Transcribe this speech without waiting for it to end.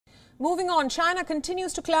Moving on, China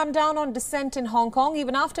continues to clamp down on dissent in Hong Kong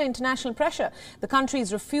even after international pressure. The country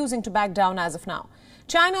is refusing to back down as of now.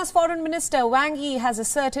 China's Foreign Minister Wang Yi has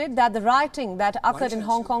asserted that the rioting that occurred in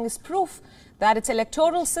Hong Kong is proof that its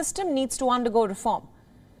electoral system needs to undergo reform.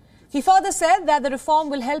 He further said that the reform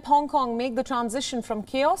will help Hong Kong make the transition from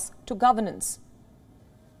chaos to governance.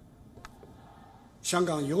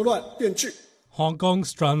 Hong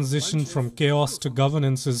Kong's transition from chaos to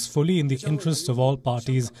governance is fully in the interest of all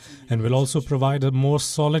parties and will also provide a more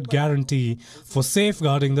solid guarantee for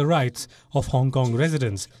safeguarding the rights of Hong Kong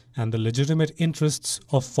residents and the legitimate interests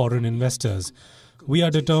of foreign investors. We are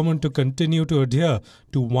determined to continue to adhere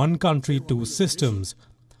to one country, two systems,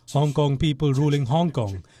 Hong Kong people ruling Hong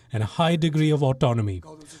Kong, and a high degree of autonomy.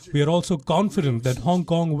 We are also confident that Hong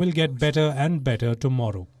Kong will get better and better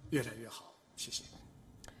tomorrow.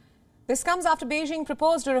 This comes after Beijing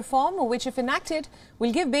proposed a reform which, if enacted,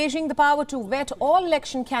 will give Beijing the power to vet all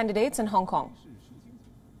election candidates in Hong Kong.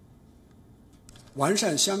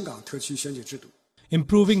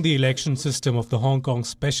 Improving the election system of the Hong Kong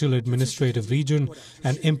Special Administrative Region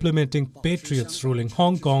and implementing patriots ruling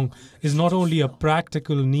Hong Kong is not only a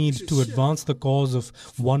practical need to advance the cause of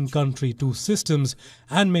one country, two systems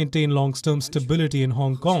and maintain long-term stability in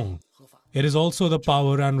Hong Kong. It is also the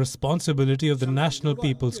power and responsibility of the National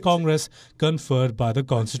People's Congress conferred by the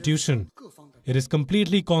Constitution. It is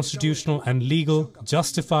completely constitutional and legal,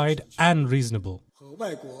 justified and reasonable.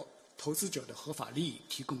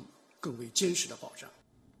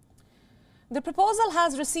 The proposal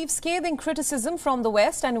has received scathing criticism from the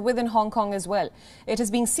West and within Hong Kong as well. It is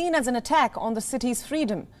being seen as an attack on the city's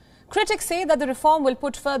freedom. Critics say that the reform will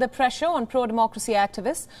put further pressure on pro-democracy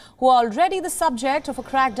activists who are already the subject of a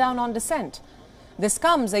crackdown on dissent. This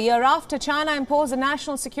comes a year after China imposed a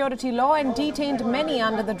national security law and detained many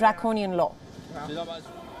under the draconian law.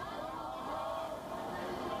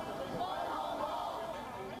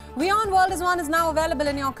 WION World is now available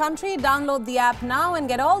in your country. Download the app now and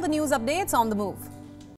get all the news updates on the move.